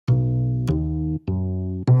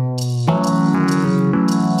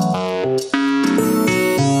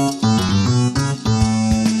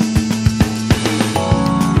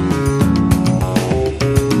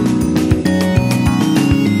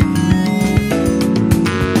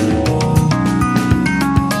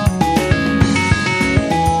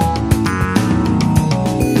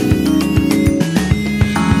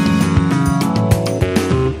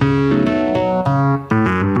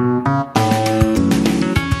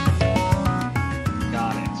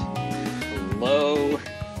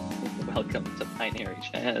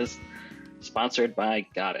Jazz, sponsored by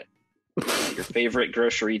Got It, your favorite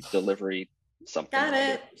grocery delivery something. Got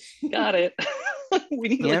it. Got it. We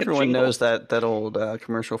need everyone knows that old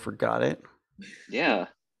commercial for Got It. Yeah.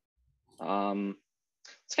 That's kind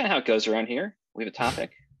of how it goes around here. We have a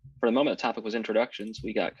topic. For the moment, the topic was introductions.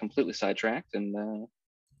 We got completely sidetracked, and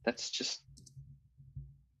that's just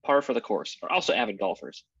par for the course. We're also avid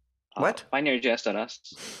golfers. What?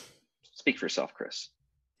 BinaryJazz.us. Speak for yourself, Chris.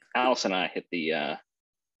 Alice and I hit the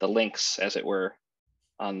links, as it were,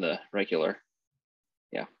 on the regular.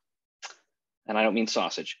 Yeah. And I don't mean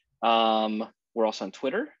sausage. We're also on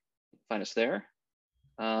Twitter. Find us there.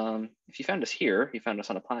 If you found us here, you found us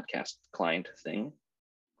on a podcast client thing.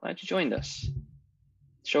 Glad you joined us.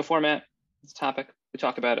 Show format, it's a topic. We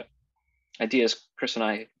talk about it. Ideas, Chris and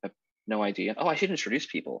I have no idea. Oh, I should introduce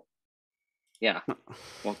people. Yeah.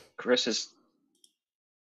 Well, Chris is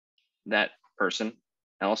that person.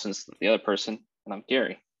 Allison's the other person, and I'm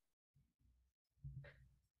Gary.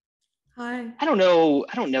 Hi. I don't know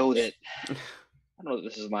that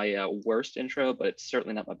this is my worst intro, but it's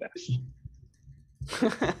certainly not my best.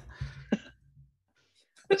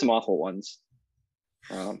 It's some awful ones.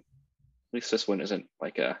 At least this one isn't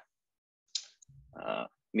like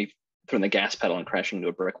me throwing the gas pedal and crashing into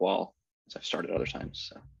a brick wall, as I've started other times.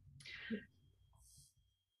 So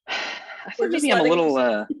I think maybe I'm a little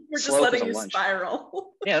we're just slow letting you lunch.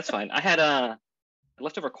 spiral. Yeah, that's fine. I had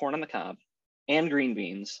leftover corn on the cob, and green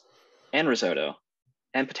beans, and risotto,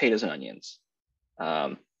 and potatoes and onions.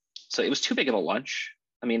 So it was too big of a lunch.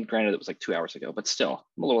 I mean, granted, it was like 2 hours ago, but still,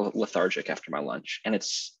 I'm a little lethargic after my lunch, and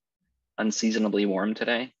it's unseasonably warm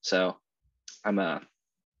today. So I'm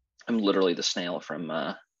literally the snail from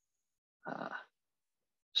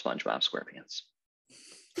SpongeBob SquarePants.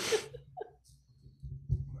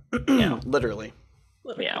 Yeah, literally.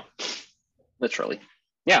 Yeah, literally.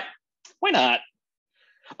 Yeah, why not?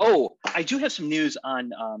 Oh, I do have some news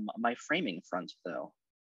on my framing front, though.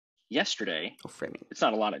 Yesterday, Framing. It's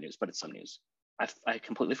not a lot of news, but it's some news. I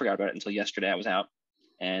completely forgot about it until yesterday. I was out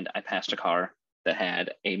and I passed a car that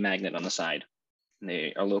had a magnet on the side. And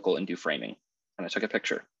they are local and do framing. And I took a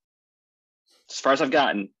picture. As far as I've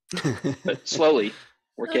gotten, but slowly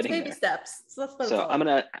we're getting baby there. steps. So that's what So it's all I'm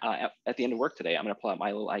gonna at the end of work today, I'm gonna pull out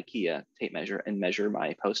my little IKEA tape measure and measure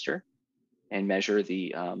my poster and measure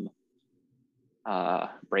the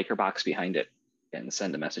breaker box behind it and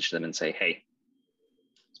send a message to them and say, hey,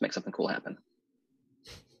 let's make something cool happen.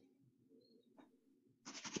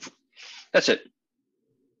 That's it.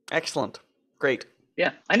 Excellent. Great.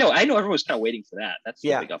 Yeah, I know everyone was kind of waiting for that. That's the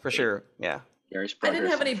big update. For sure. Yeah. Gary's I didn't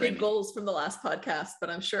have any framing. big goals from the last podcast, but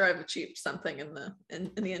I'm sure I've achieved something in the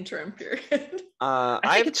interim period. I think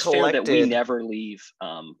I've it's collected... fair that we never leave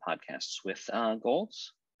podcasts with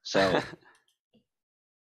goals. So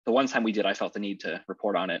the one time we did, I felt the need to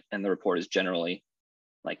report on it, and the report is generally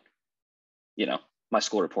like, my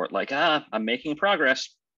school report, like, I'm making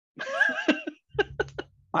progress.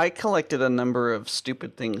 I collected a number of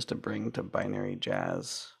stupid things to bring to Binary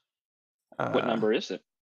Jazz. What number is it?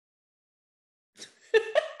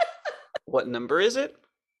 What number is it?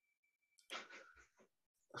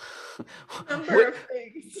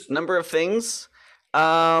 Number of things?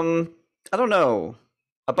 I don't know.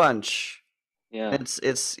 A bunch. Yeah.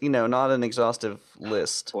 It's not an exhaustive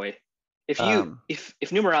list. Boy, if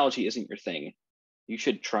numerology isn't your thing, you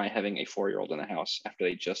should try having a 4-year-old in the house after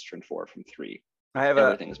they just turned 4 from 3.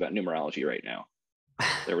 Everything's about numerology right now.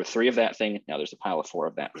 There were 3 of that thing. Now there's a pile of 4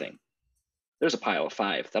 of that thing. There's a pile of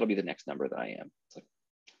 5. That'll be the next number that I am. It's like,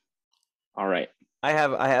 all right. I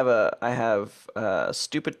have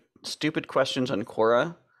stupid questions on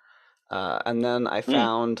Quora, and then I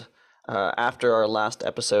found after our last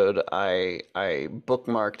episode, I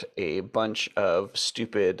bookmarked a bunch of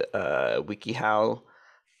stupid WikiHow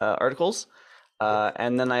articles,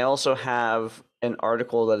 and then I also have an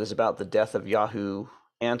article that is about the death of Yahoo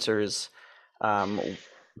Answers,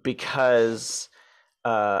 because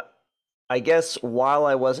I guess while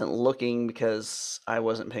I wasn't looking, because I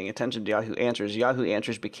wasn't paying attention to Yahoo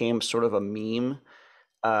Answers became sort of a meme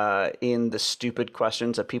in the stupid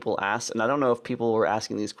questions that people asked. And I don't know if people were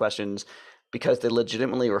asking these questions because they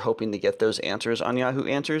legitimately were hoping to get those answers on Yahoo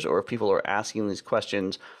Answers, or if people were asking these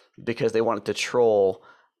questions because they wanted to troll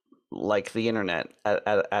like the internet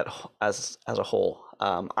as a whole.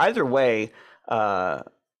 Either way,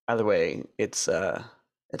 it's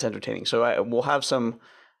entertaining. So we'll have some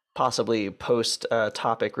possibly post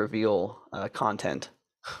topic reveal content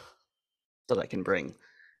that I can bring.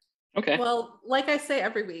 Okay. Well, like I say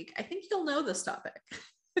every week, I think you'll know this topic.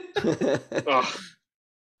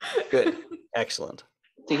 Good. Excellent.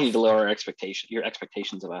 I think you need to lower your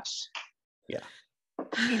expectations of us. Yeah.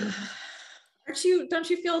 for sure. Don't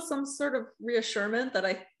you feel some sort of reassurance that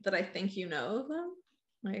I think you know them?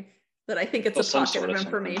 Like that I think it's a some pocket sort of of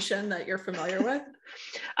information that you're familiar with?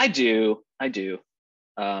 I do.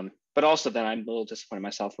 But also then I'm a little disappointed in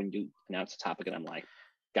myself when you announce a topic and I'm like,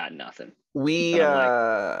 got nothing. We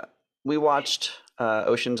watched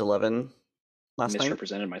Ocean's 11 last night.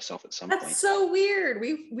 Misrepresented myself at some That's point. so weird.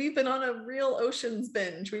 We've been on a real Ocean's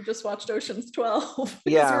binge. We just watched Ocean's 12.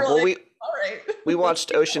 Yeah, well, all right. We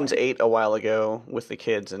watched Ocean's 8 a while ago with the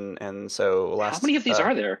kids, and so last. How many of these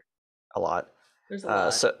are there? A lot. There's a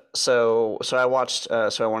lot. So I watched.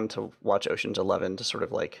 So I wanted to watch Ocean's 11 to sort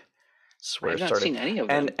of like I have not seen any of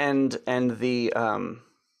them. And the Aaron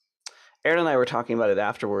and I were talking about it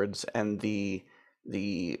afterwards, and the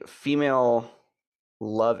female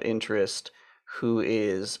love interest who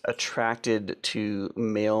is attracted to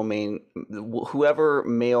whoever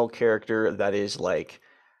male character that is like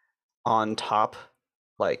on top,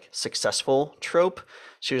 like successful trope.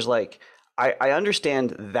 She was like, I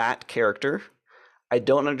understand that character. I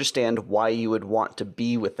don't understand why you would want to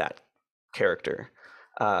be with that character.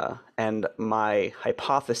 And my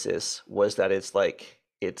hypothesis was that it's like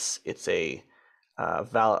it's a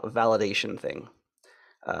validation thing.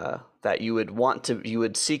 That you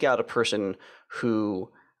would seek out a person who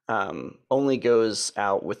only goes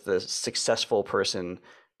out with the successful person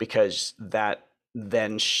because that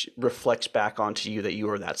then reflects back onto you that you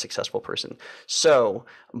are that successful person. So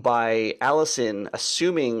by Allison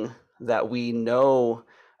assuming that we know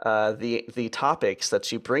the topics that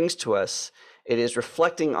she brings to us, it is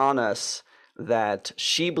reflecting on us that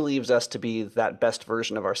she believes us to be that best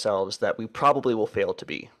version of ourselves that we probably will fail to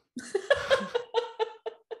be.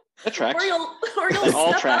 That tracks. Or you'll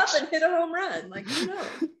step up and hit a home run. Like, who knows?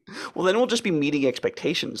 Well, then we'll just be meeting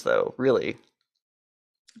expectations, though, really.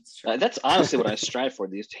 That's honestly what I strive for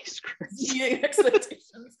these days, Chris. Meeting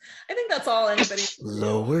expectations. I think that's all anybody should do.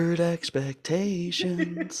 Lowered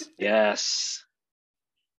expectations. Yes.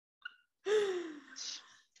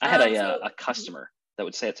 I had a customer that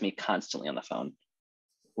would say it to me constantly on the phone.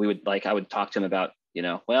 I would talk to him about,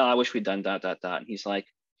 well, I wish we'd done ... And he's like,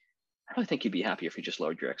 I really think you'd be happier if you just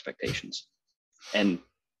lowered your expectations. And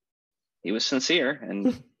he was sincere.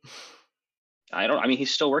 And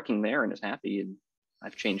he's still working there and is happy. And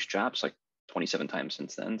I've changed jobs like 27 times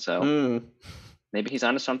since then. So maybe he's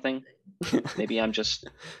onto something. Maybe I'm just.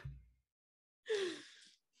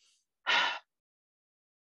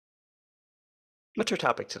 What's your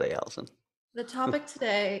topic today, Allison? The topic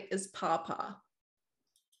today is Paw Paw.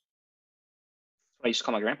 I used to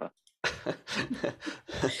call my grandpa.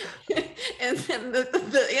 And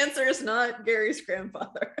the answer is not Gary's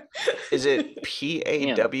grandfather. Is it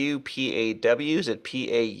P-A-W-P-A-W? Is it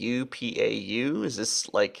P-A-U-P-A-U? Is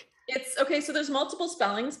this like... It's okay, so there's multiple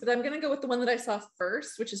spellings, but I'm going to go with the one that I saw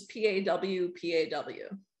first, which is P-A-W-P-A-W.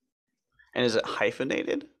 And is it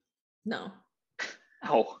hyphenated? No.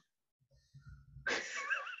 Oh.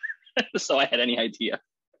 So I had any idea.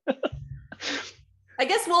 I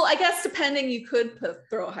guess depending, you could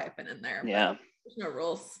throw a hyphen in there. Yeah. There's no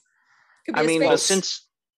rules. I mean, since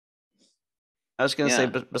I was going to say,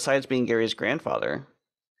 besides being Gary's grandfather.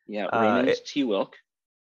 Yeah, Raymond T. Wilk,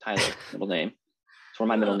 Tyler, middle name. That's where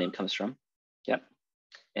my middle name comes from. Yep.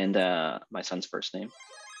 And my son's first name.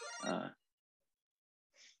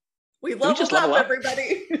 We leveled up,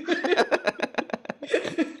 everybody.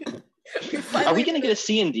 Are we going to get a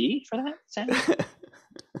C and D for that, Sam?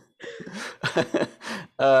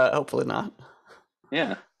 Hopefully not.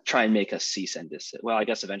 Yeah. Try and make us cease and desist. Well, I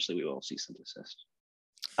guess eventually we will cease and desist.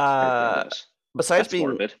 Besides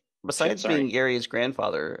being Gary's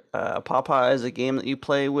grandfather, Paw Paw is a game that you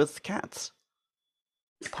play with cats.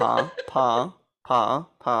 Paw, paw, paw,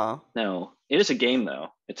 paw. No, it is a game though.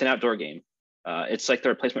 It's an outdoor game. It's like the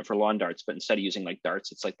replacement for lawn darts, but instead of using like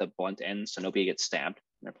darts, it's like the blunt ends, so nobody gets stabbed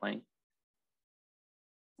when they're playing.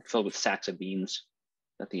 Filled with sacks of beans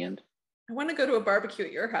at the end. I want to go to a barbecue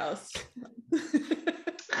at your house.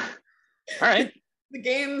 All right. The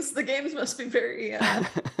games must be very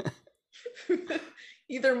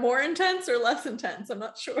either more intense or less intense. I'm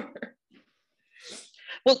not sure.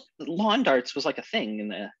 Well, lawn darts was like a thing in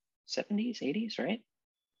the 70s, 80s, right?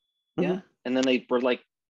 Mm-hmm. Yeah. And then they were like,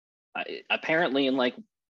 apparently in like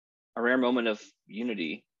a rare moment of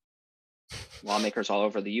unity, lawmakers all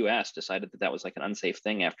over the U.S. decided that was like an unsafe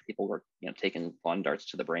thing after people were, taking lawn darts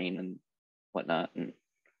to the brain and whatnot. And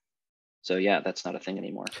so, yeah, that's not a thing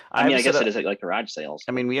anymore. I guess it is like garage sales.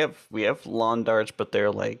 I mean, we have lawn darts, but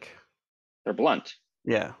they're blunt.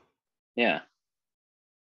 Yeah. Yeah.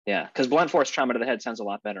 Yeah. Because blunt force trauma to the head sounds a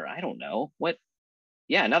lot better. I don't know. What?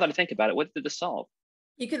 Yeah. Now that I think about it, what did this solve?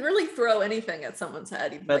 You can really throw anything at someone's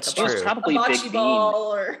head, even That's like true. It's probably a Big bocce Bean.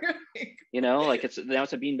 ball or Like it's a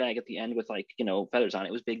beanbag at the end with like, feathers on it.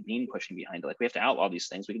 It was Big Bean pushing behind it. Like we have to outlaw these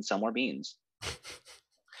things. We can sell more beans.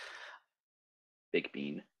 Big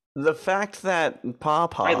Bean. The fact that Paw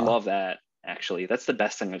Paw I love that, actually. That's the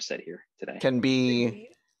best thing I've said here today. can be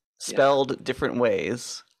spelled different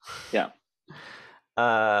ways. Yeah.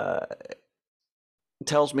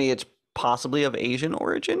 Tells me it's possibly of Asian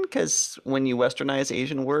origin, because when you westernize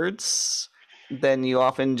Asian words, then you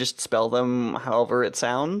often just spell them however it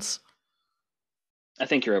sounds. I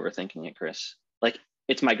think you're overthinking it, Chris. Like,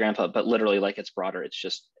 it's my grandpa, but literally, like, it's broader. It's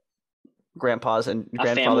just grandpas and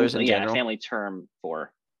grandfathers in general. A family term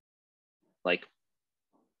for like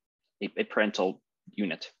a parental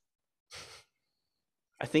unit.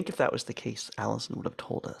 I think if that was the case, Allison would have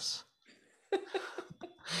told us.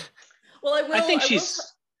 Well, I will.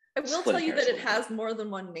 I will tell you that it hairs. has more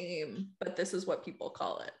than one name, but this is what people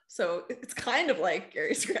call it. So it's kind of like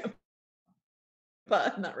Gary's grandpa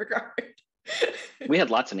in that regard. We had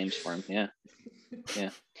lots of names for him. Yeah.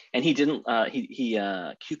 And he didn't. He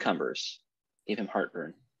cucumbers gave him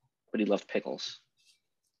heartburn, but he loved pickles.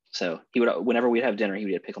 So he would, whenever we'd have dinner, he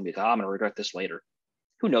would get a pickle and be like, "Oh, I'm gonna regret this later."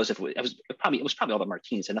 Who knows if it was probably all the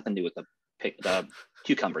martinis, had nothing to do with the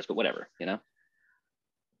cucumbers, but whatever,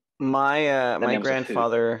 My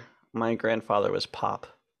grandfather was Pop,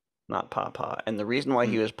 not Paw Paw, and the reason why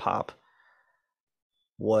he was Pop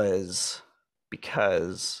was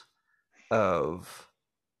because of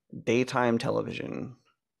daytime television.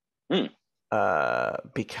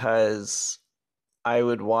 Because I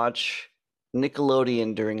would watch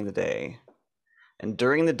Nickelodeon during the day. And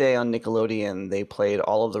during the day on Nickelodeon, they played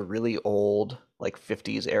all of the really old, like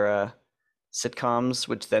 50s era sitcoms,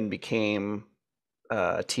 which then became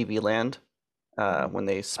TV Land when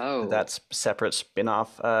that's separate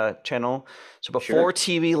spin-off channel. So before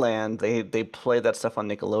TV Land, they played that stuff on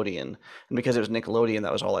Nickelodeon. And because it was Nickelodeon,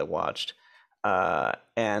 that was all I watched.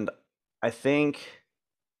 And I think,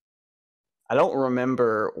 I don't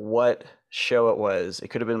remember what show it was. It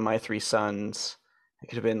could have been My Three Sons. It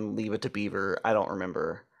could have been Leave It to Beaver. I don't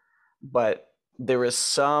remember. But there was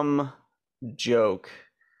some joke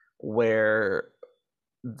where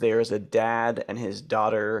there's a dad and his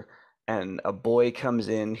daughter, and a boy comes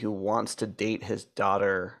in who wants to date his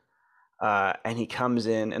daughter. And he comes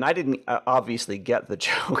in, and I didn't obviously get the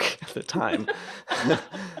joke at the time.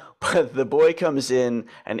 But the boy comes in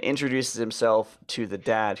and introduces himself to the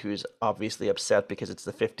dad, who's obviously upset because it's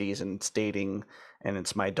the 50s and it's dating, and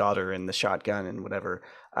it's my daughter and the shotgun and whatever.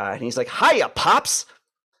 And he's like, "Hiya, Pops!"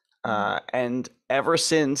 And ever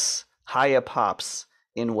since Hiya, Pops,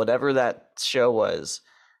 in whatever that show was,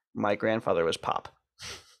 my grandfather was Pop.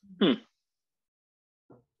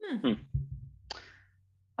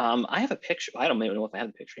 I have a picture. I don't even know if I have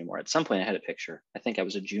a picture anymore. At some point I had a picture. I think I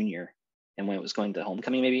was a junior, and when it was going to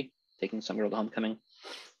homecoming, maybe taking some girl to homecoming,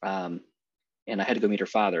 and I had to go meet her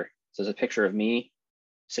father. So there's a picture of me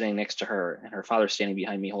sitting next to her and her father standing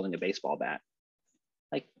behind me holding a baseball bat.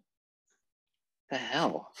 Like, the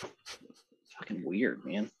hell? It's fucking weird,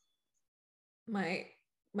 man. My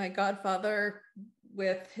godfather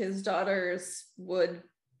with his daughters would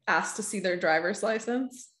ask to see their driver's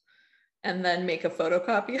license and then make a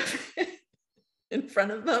photocopy of it in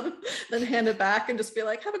front of them, then hand it back and just be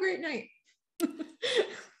like, "Have a great night."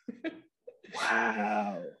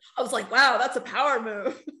 Wow. I was like, wow, that's a power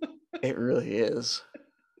move. It really is.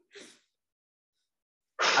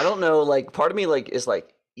 I don't know, like, part of me like is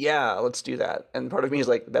like, yeah, let's do that, and part of me is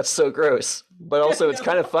like, that's so gross, but also it's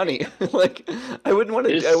kind of funny. Like, I wouldn't want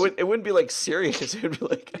to. It wouldn't be like serious. It would be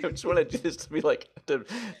like, I just want to do this to be like to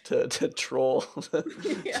troll.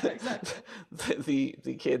 Yeah, exactly.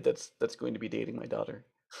 The kid that's going to be dating my daughter.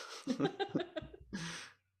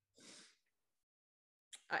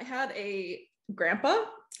 I had a grandpa,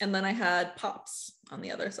 and then I had Pops on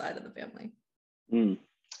the other side of the family.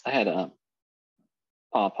 I had a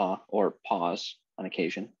Paw Paw, or Paws on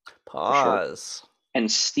occasion. Paws.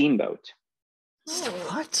 And Steamboat. Oh.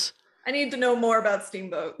 What? I need to know more about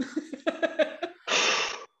Steamboat.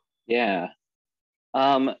 Yeah.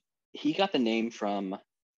 He got the name from,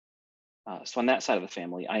 so on that side of the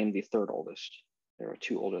family, I am the third oldest. There are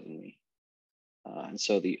two older than me. And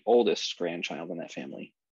so the oldest grandchild in that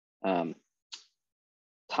family,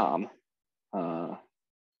 Tom,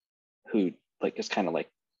 who like is kind of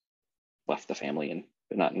like left the family and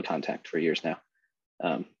been not in contact for years now.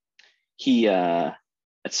 He at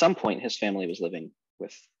some point his family was living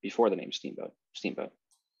with, before the name Steamboat,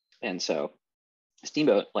 and so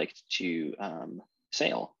Steamboat liked to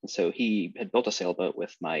sail, and so he had built a sailboat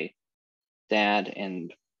with my dad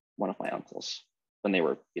and one of my uncles, when they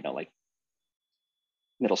were, like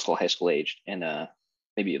middle school, high school aged, and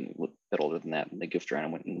maybe a bit older than that. And they goofed around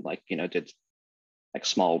and went and did like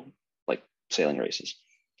small like sailing races.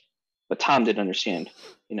 But Tom didn't understand,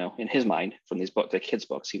 in his mind from these the kids'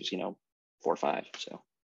 books, he was 4 or 5, so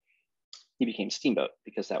he became Steamboat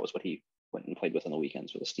because that was what he went and played with on the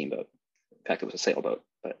weekends, with a steamboat. In fact, it was a sailboat,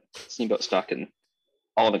 but Steamboat stuck, and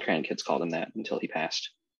all of the grandkids called him that until he passed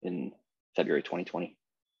in February 2020.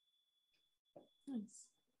 Nice.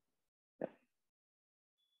 Yeah.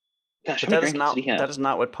 Gosh, But that is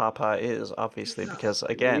not what Paw Paw is, obviously, because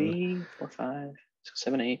again, 3, 4, 5, 6,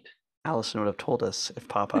 7, 8. Allison would have told us if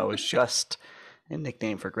Paw Paw was just a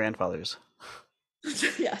nickname for grandfathers.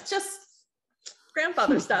 Yeah, just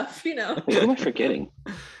grandfather stuff, Wait, what am I forgetting?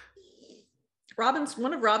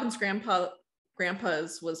 One of Robin's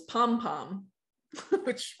grandpas was Pom Pom,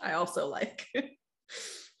 which I also like.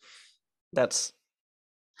 That's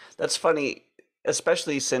funny,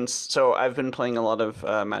 especially since I've been playing a lot of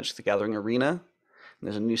Magic the Gathering Arena. And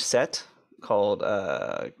there's a new set called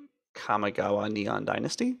Kamigawa Neon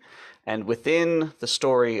Dynasty, and within the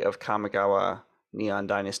story of Kamigawa Neon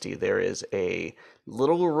Dynasty, there is a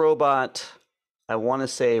little robot, I want to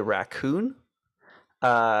say raccoon,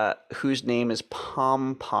 whose name is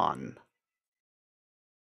Pom Pom.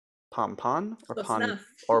 Pom Pom or Pon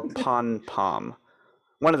or Pon Pom.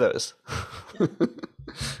 One of those. Yeah.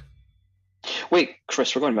 Wait,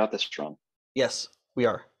 Chris, we're going about this wrong. Yes, we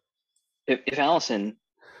are. If Allison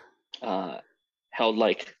held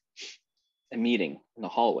like a meeting in the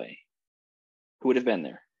hallway, who would have been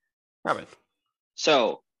there? Robin.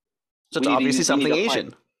 So it's obviously something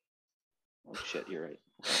Asian. Oh shit, you're right.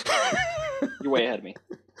 You're way ahead of me.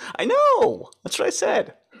 I know. That's what I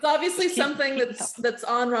said. It's obviously something that's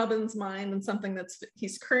on Robin's mind and something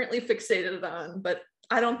he's currently fixated on, but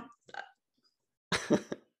I don't.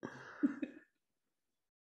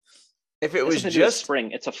 If it was just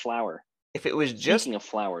spring, it's a flower. If it was just speaking of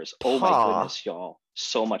flowers, oh my goodness, y'all!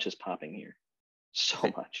 So much is popping here.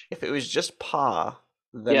 So much. If it was just Paw,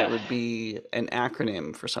 then it would be an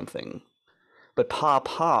acronym for something. But Paw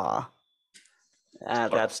Paw,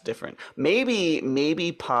 that's different.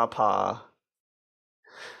 Maybe Paw Paw.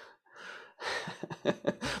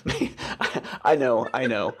 I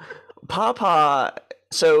know. Paw Paw.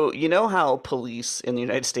 So you know how police in the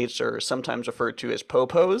United States are sometimes referred to as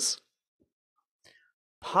popos?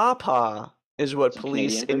 Paw Paw is what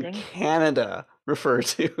police in Canada refer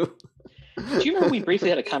to. Do you remember we briefly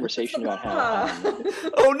had a conversation about how?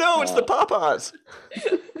 Oh no, it's the Paw Paws.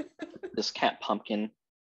 This cat Pumpkin,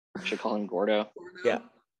 I should call him Gordo. Yeah.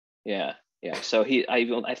 So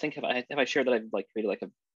I think have I shared that I've like created like a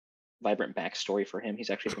vibrant backstory for him. He's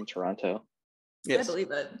actually from Toronto. Yes, I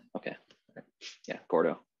believe it. Okay. Yeah,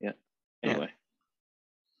 Gordo. Yeah. Anyway,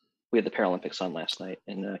 we had the Paralympics on last night,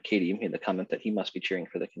 and Katie made the comment that he must be cheering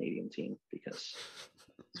for the Canadian team because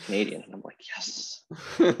he's Canadian, and I'm like,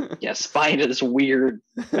 yes, buy into this weird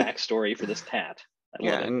backstory for this cat. I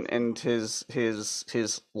love it. And his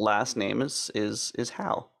last name is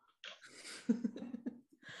Hal.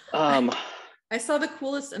 I saw the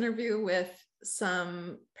coolest interview with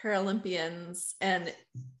some Paralympians, and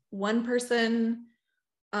one person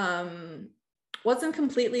wasn't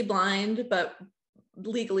completely blind, but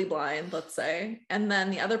legally blind, let's say. And then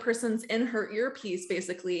the other person's in her earpiece,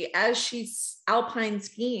 basically, as she's alpine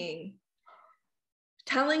skiing,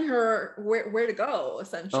 telling her where to go,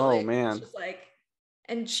 essentially. Oh, man. She's like,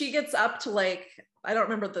 and she gets up to like, I don't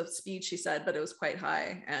remember the speed she said, but it was quite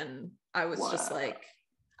high. And I was just like,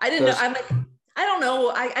 I didn't know. I'm like, I don't know.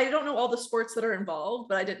 I don't know all the sports that are involved,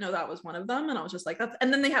 but I didn't know that was one of them. And I was just like, that's,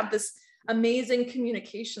 and then they have this amazing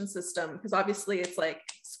communication system, because obviously it's like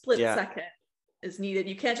split second is needed.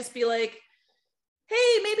 You can't just be like,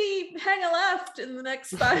 hey, maybe hang a left in the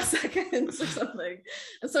next 5 seconds or something.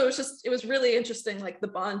 And so it was really interesting, like the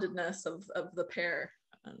bondedness of the pair.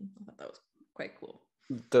 And I thought that was quite cool.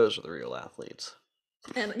 Those are the real athletes.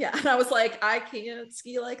 And and I was like, I can't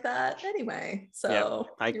ski like that anyway. So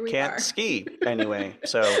I can't ski anyway.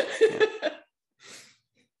 So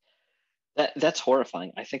that's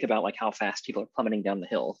horrifying. I think about like how fast people are plummeting down the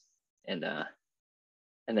hill, and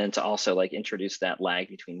then to also like introduce that lag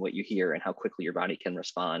between what you hear and how quickly your body can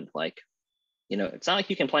respond. Like, it's not like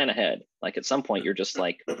you can plan ahead. Like at some point you're just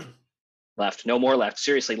like, left, no more left.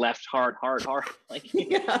 Seriously, left, hard. Like,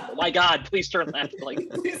 oh my God, please turn left. Like,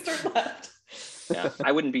 please turn left. Yeah,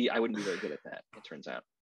 I wouldn't be very good at that, it turns out.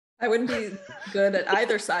 I wouldn't be good at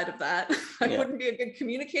either side of that. I wouldn't be a good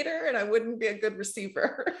communicator, and I wouldn't be a good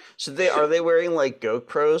receiver. So are they wearing like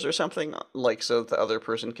GoPros or something, like so the other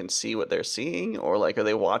person can see what they're seeing, or like are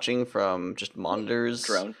they watching from just monitors?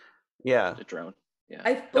 Drone. Yeah. The drone.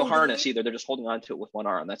 Yeah. No harness either. They're just holding on to it with one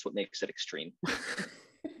arm. That's what makes it extreme.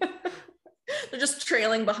 They're just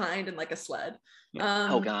trailing behind in like a sled.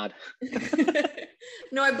 Oh God.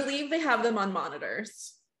 No, I believe they have them on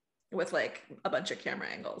monitors with like a bunch of camera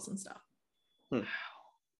angles and stuff.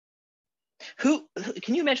 Who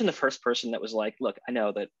can you imagine the first person that was like, look, I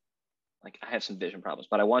know that like I have some vision problems,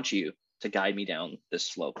 but I want you to guide me down this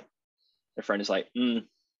slope. Their friend is like, no,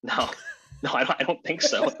 I don't think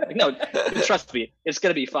so. Like, no, trust me, it's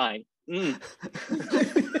gonna be fine.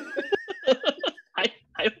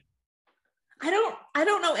 I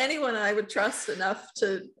don't know anyone I would trust enough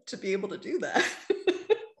to be able to do that.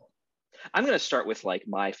 I'm gonna start with like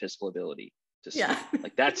my physical ability to see.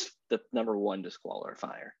 Like that's the number one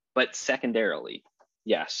disqualifier. But secondarily,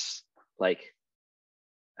 yes, like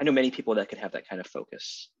I know many people that could have that kind of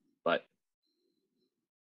focus, but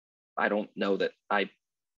I don't know that I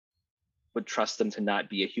would trust them to not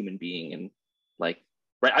be a human being and like,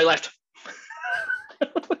 right, I left.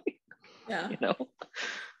 Yeah. You know?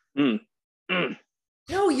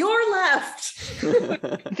 No, you're left.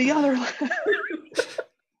 The other left.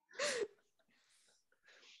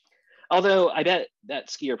 Although I bet that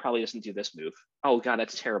skier probably doesn't do this move. Oh God,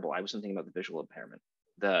 that's terrible. I wasn't thinking about the visual impairment.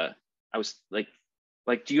 I was like,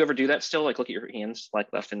 do you ever do that still? Like look at your hands, like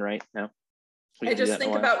left and right? No. I just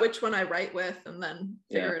think about which one I write with and then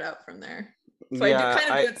figure it out from there. So I do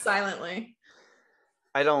kind of do it silently.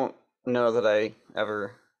 I don't know that I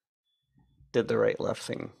ever did the right left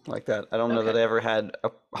thing like that. I don't know that I ever had a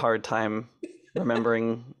hard time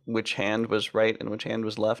remembering which hand was right and which hand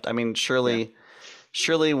was left. I mean, surely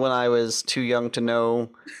when I was too young to know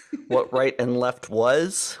what right and left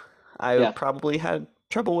was, I probably had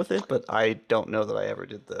trouble with it, but I don't know that I ever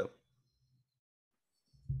did the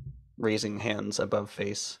raising hands above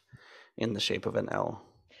face in the shape of an L.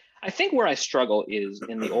 I think where I struggle is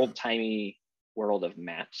in the old-timey world of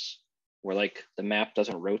maps, where like the map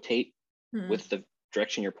doesn't rotate with the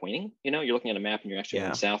direction you're pointing. You know, you're looking at a map and you're actually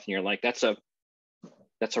going south and you're like, that's a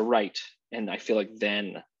right. And I feel like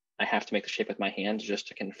then I have to make the shape with my hand just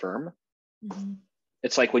to confirm.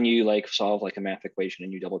 It's like when you like solve like a math equation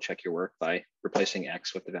and you double check your work by replacing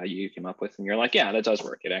X with the value you came up with. And you're like, yeah, that does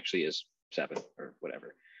work. It actually is 7 or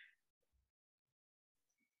whatever.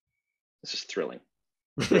 This is thrilling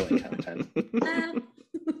content.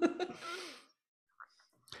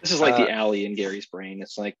 This is like the alley in Gary's brain.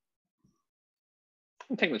 It's like,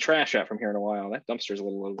 I'm taking the trash out from here in a while. That dumpster's a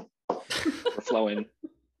little overflowing.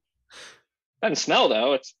 Doesn't smell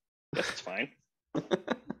though. I guess it's fine.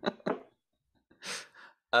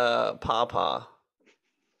 Paw Paw.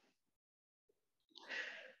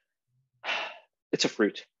 It's a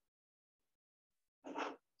fruit.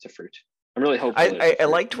 It's a fruit. I'm really hopeful. I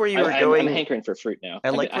liked where you were going. I'm hankering for fruit now. I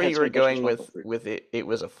liked where you were going with it. It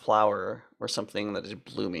was a flower or something that is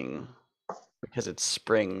blooming because it's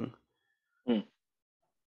spring.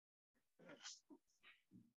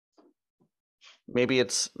 Maybe I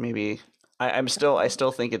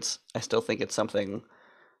still think it's something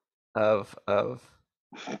of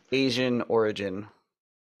Asian origin.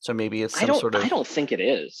 So maybe it's some sort of. I don't think it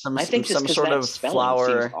is. I think just some sort of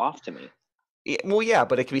flower seems off to me. Yeah, well, yeah,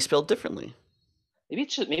 but it can be spelled differently. Maybe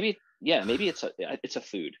it's a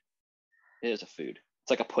food. It is a food. It's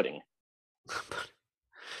like a pudding.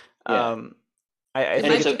 I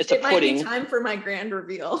think it's a pudding. Might be time for my grand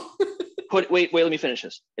reveal. Wait, let me finish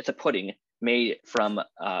this. It's a pudding made from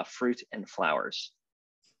fruit and flowers.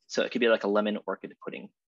 So it could be like a lemon orchid pudding.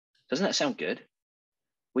 Doesn't that sound good?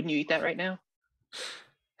 Wouldn't you eat that right now?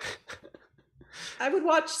 I would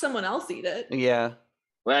watch someone else eat it. Yeah.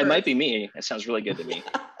 Well, it might be me. It sounds really good to me.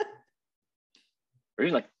 Or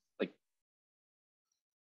even like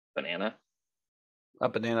banana. A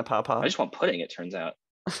banana Paw Paw. I just want pudding, it turns out.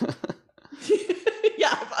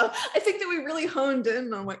 Yeah, I think that we really honed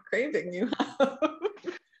in on what craving you have.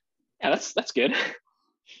 Yeah, that's good.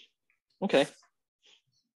 Okay.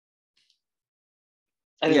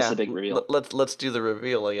 I think it's a big reveal. Let's do the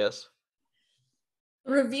reveal, I guess.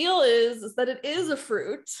 The reveal is that it is a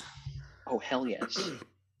fruit. Oh, hell yes.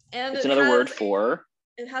 And it's another word for...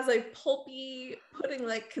 It has a pulpy,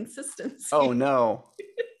 pudding-like consistency. Oh, no.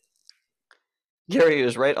 Gary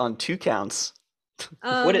was right on 2 counts.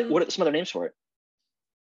 What are some other names for it?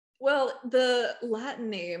 Well, the Latin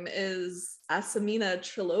name is Asamina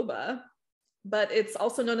triloba, but it's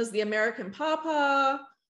also known as the American pawpaw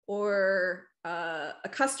or a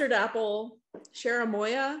custard apple,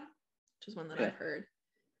 cherimoya, which is one that I've heard,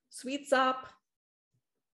 sweet sop.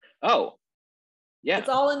 Oh, yeah. It's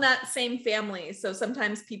all in that same family, so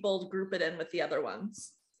sometimes people group it in with the other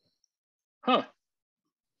ones. Huh.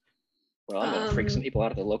 Well, I'm gonna freak some people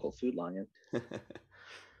out at the local Food Lion.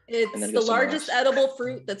 It's the largest edible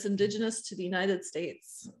fruit that's indigenous to the United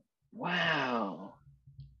States. Wow.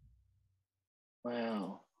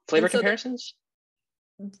 Flavor comparisons?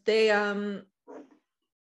 They are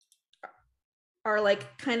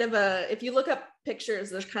like kind of if you look up pictures,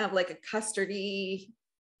 there's kind of like a custardy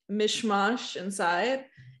mishmash inside,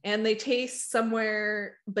 and they taste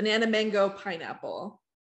somewhere banana, mango, pineapple.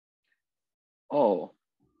 Oh.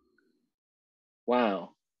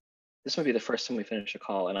 Wow. This might be the first time we finish a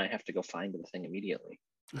call and I have to go find the thing immediately.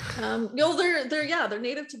 They're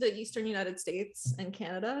native to the eastern United States and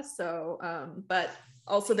Canada. So, but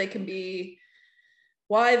also they can be,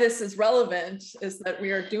 why this is relevant is that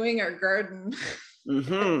we are doing our garden.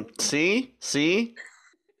 Mm-hmm. See?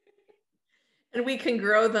 And we can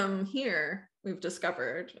grow them here, we've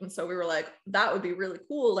discovered. And so we were like, that would be really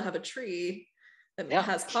cool to have a tree that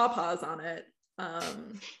has pawpaws on it.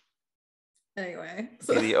 Anyway,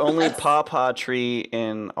 so the only pawpaw tree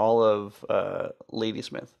in all of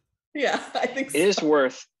Ladysmith. Yeah, I think so. It is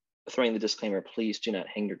worth throwing the disclaimer, please do not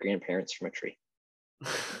hang your grandparents from a tree.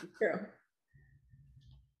 True.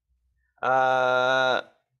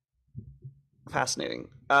 Fascinating.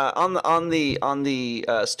 On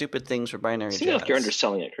the stupid things for binary Seems like you're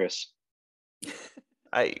underselling it, Chris.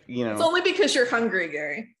 It's only because you're hungry,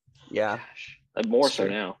 Gary. Yeah. Gosh, more so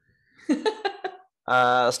now.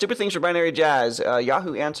 Stupid things for binary jazz.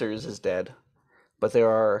 Yahoo Answers is dead, but there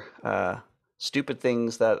are stupid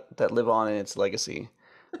things that live on in its legacy,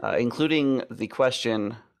 including the question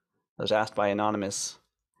that was asked by Anonymous.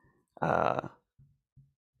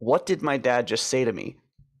 What did my dad just say to me?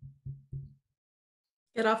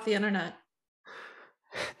 Get off the internet.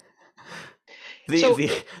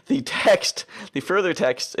 The further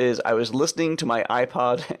text is, I was listening to my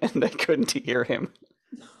iPod and I couldn't hear him.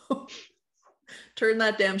 Turn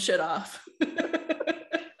that damn shit off.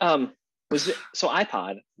 So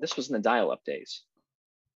iPod, this was in the dial-up days.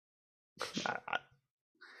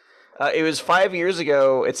 It was 5 years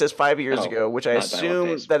ago. It says 5 years ago, which I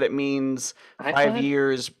assume that it means iPod? 5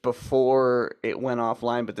 years before it went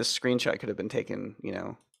offline, but this screenshot could have been taken,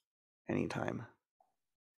 anytime.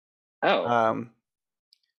 Oh.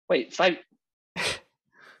 Wait, 5.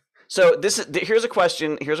 So here's a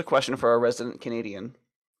question for our resident Canadian.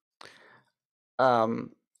 And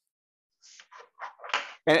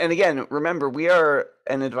again, remember, we are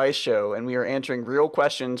an advice show and we are answering real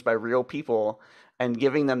questions by real people and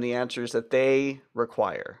giving them the answers that they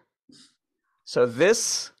require. So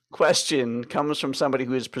this question comes from somebody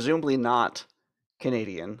who is presumably not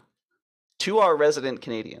Canadian to our resident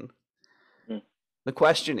Canadian. The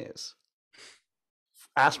question is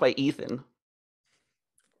asked by Ethan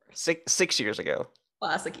 6 years ago.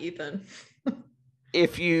 Classic Ethan.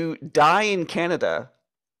 If you die in Canada,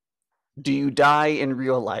 do you die in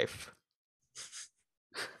real life?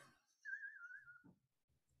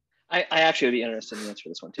 I actually would be interested in the answer to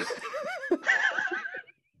this one too.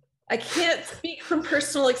 I can't speak from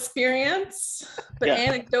personal experience, but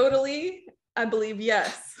anecdotally, I believe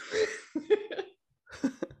yes.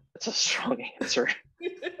 That's a strong answer.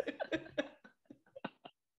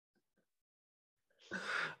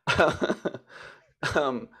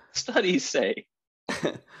 Studies say.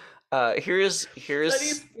 Here's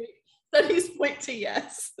studies point to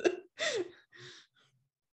yes.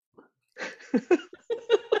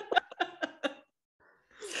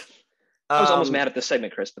 I was almost mad at this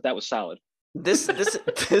segment, Chris, but that was solid. This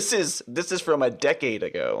is from a decade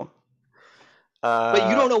ago. But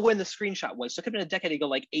you don't know when the screenshot was, so it could have been a decade ago,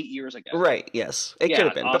 like 8 years ago. Right? Yes, it could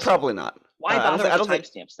have been, but probably not. Why bother with the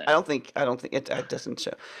timestamps then? I don't think it doesn't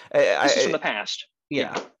show. This is from the past.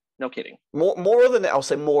 Yeah. No kidding. I'll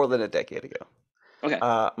say more than a decade ago. Okay.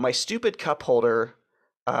 My stupid cup holder.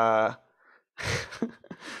 My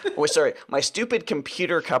stupid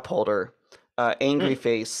computer cup holder. Angry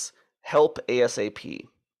face. Help ASAP.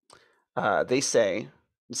 They say,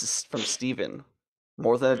 this is from Steven,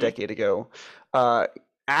 more than a decade ago,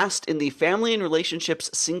 asked in the family and relationships,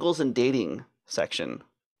 singles and dating section.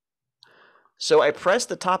 So I pressed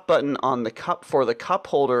the top button on the cup for the cup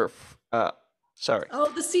holder. Sorry.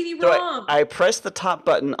 Oh, the CD-ROM. So I pressed the top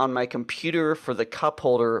button on my computer for the cup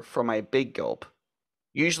holder for my big gulp.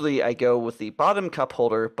 Usually I go with the bottom cup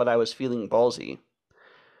holder, but I was feeling ballsy.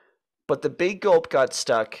 But the big gulp got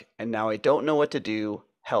stuck, and now I don't know what to do.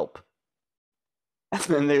 Help. And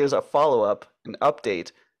then there's a follow-up, an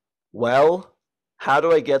update. Well, how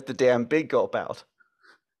do I get the damn big gulp out?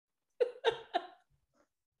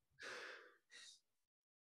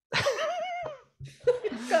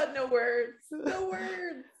 Got no words. No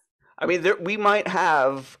words. I mean, we might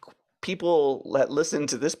have people that listen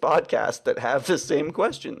to this podcast that have the same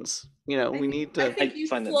questions. We need to. I think you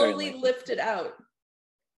slowly lift it out.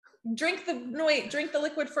 Drink the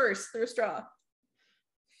liquid first through a straw.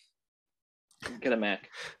 Get a Mac.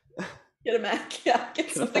 Get a Mac, yeah.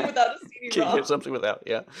 Get something without a CD-ROM. Get something without,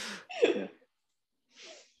 yeah.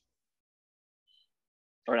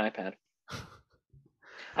 Or an iPad.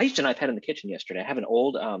 I used an iPad in the kitchen yesterday. I have an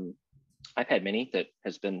old iPad mini that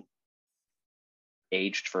has been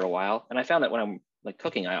aged for a while. And I found that when I'm like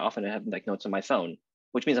cooking, I often have like notes on my phone,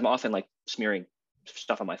 which means I'm often like smearing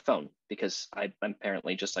stuff on my phone because I'm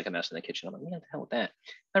apparently just like a mess in the kitchen. I'm like, what the hell with that?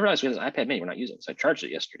 I realized we have this iPad mini we're not using. So I charged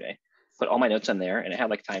it yesterday, put all my notes on there, and it had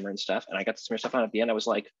like timer and stuff. And I got to smear stuff on at the end. I was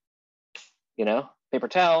like, paper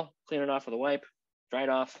towel, clean it off with a wipe, dry it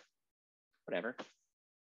off, whatever.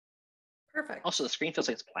 Perfect. Also, the screen feels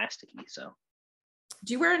like it's plasticky. So,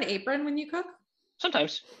 do you wear an apron when you cook?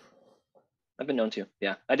 Sometimes. I've been known to.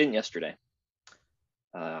 Yeah, I didn't yesterday.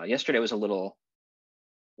 Yesterday was a little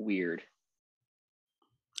weird.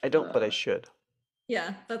 I don't, but I should.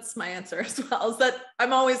 Yeah, that's my answer as well. Is that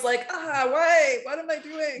I'm always like, why? What am I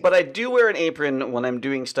doing? But I do wear an apron when I'm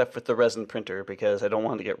doing stuff with the resin printer because I don't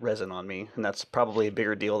want to get resin on me, and that's probably a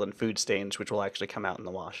bigger deal than food stains, which will actually come out in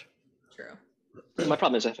the wash. True. My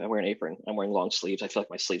problem is if I wear an apron, I'm wearing long sleeves. I feel like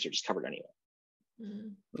my sleeves are just covered anyway.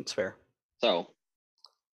 That's fair. So,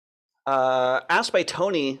 asked by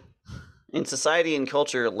Tony, in Society and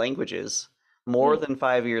Culture Languages, more than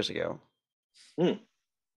 5 years ago.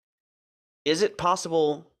 Is it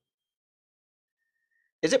possible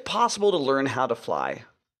to learn how to fly?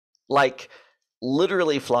 Like,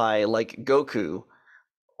 literally fly like Goku?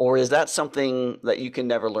 Or is that something that you can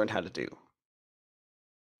never learn how to do?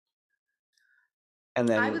 And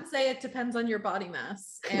then I would say it depends on your body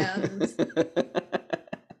mass and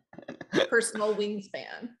personal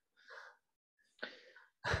wingspan.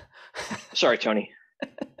 Sorry, Tony.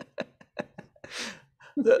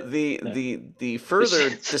 The further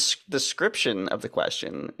description of the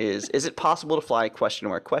question is it possible to fly ?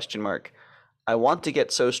 I want to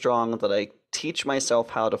get so strong that I teach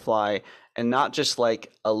myself how to fly, and not just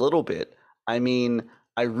like a little bit. I mean,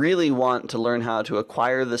 I really want to learn how to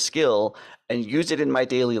acquire the skill and use it in my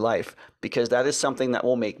daily life, because that is something that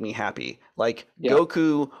will make me happy. Like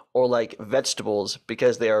Goku or like vegetables,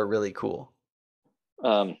 because they are really cool.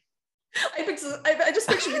 I just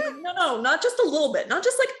picture you like, no, not just a little bit, not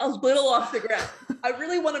just like a little off the ground. I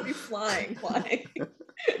really want to be flying. I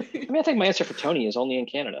mean, I think my answer for Tony is only in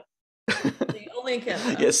Canada. Only in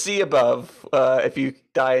Canada. Yeah, see above. If you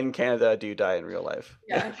die in Canada, do you die in real life?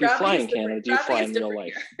 Yeah, if you fly in Canada, do you fly in real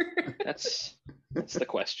life? That's the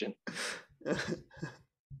question.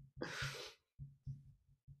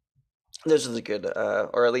 Those are the good,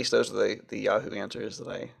 or at least those are the Yahoo answers that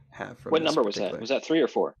I have. From what number was that? Was that 3 or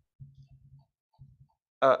 4?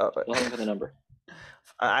 We'll have the number.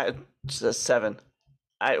 Just 7.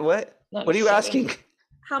 What? Not what are you 7. asking?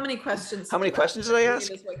 How many questions? How many questions did I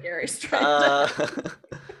ask? Is what Gary's trying to.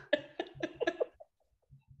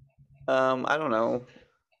 I don't know.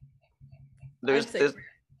 There's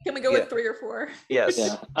Can we go with 3 or 4? Yes.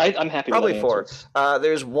 Yeah, I'm happy. Probably with 4.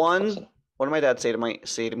 There's 1. What did my dad say to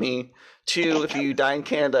me? 2, if you die in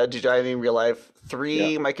Canada, do you die in real life?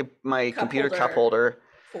 3, my computer cup holder.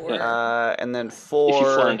 4. And then 4 if you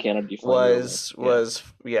fly in Canada, you fly was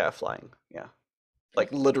flying. Yeah. Like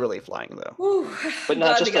literally flying though. Ooh, but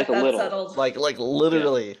not just like a little. Settled. Like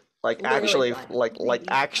literally, like literally actually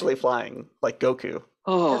actually flying like Goku.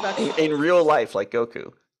 Oh, in real life like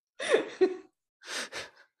Goku.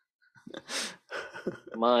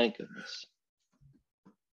 My goodness.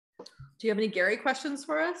 Do you have any Gary questions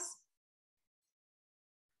for us?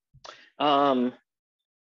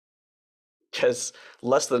 Because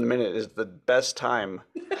less than a minute is the best time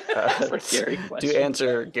to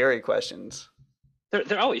answer Gary questions.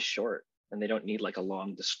 They're always short, and they don't need like a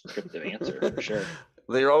long descriptive answer for sure.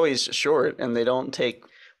 They're always short, and they don't take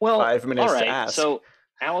 5 minutes to ask. So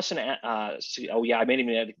Allison, I made him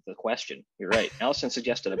add the question. You're right. Allison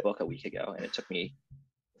suggested a book a week ago, and it took me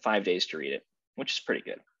 5 days to read it, which is pretty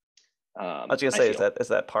good. I was gonna say, is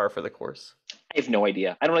that par for the course? I have no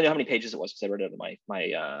idea. I don't really know how many pages it was because I read it on my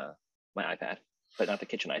iPad, but not the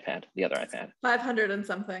kitchen iPad, the other iPad. 500 and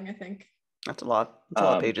something, I think. That's a lot. That's a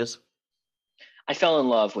lot of pages. I fell in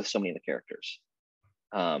love with so many of the characters.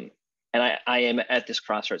 And I am at this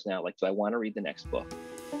crossroads now. Like, do I want to read the next book?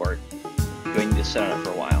 Or do I need to sit on it for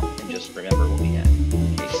a while and just remember what we had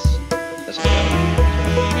in case it doesn't go?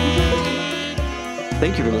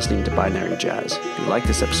 Thank you for listening to Binary Jazz. If you like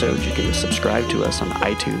this episode, you can subscribe to us on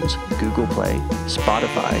iTunes, Google Play,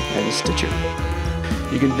 Spotify, and Stitcher.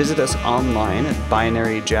 You can visit us online at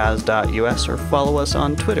binaryjazz.us or follow us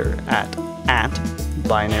on Twitter at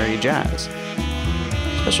binaryjazz.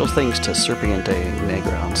 Special thanks to Serpiente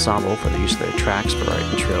Negra Ensemble for the use of their tracks for our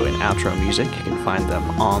intro and outro music. You can find them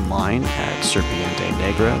online at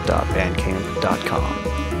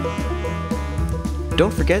serpientenegra.bandcamp.com.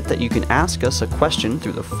 Don't forget that you can ask us a question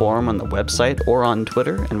through the forum on the website or on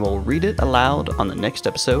Twitter, and we'll read it aloud on the next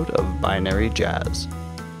episode of Binary Jazz.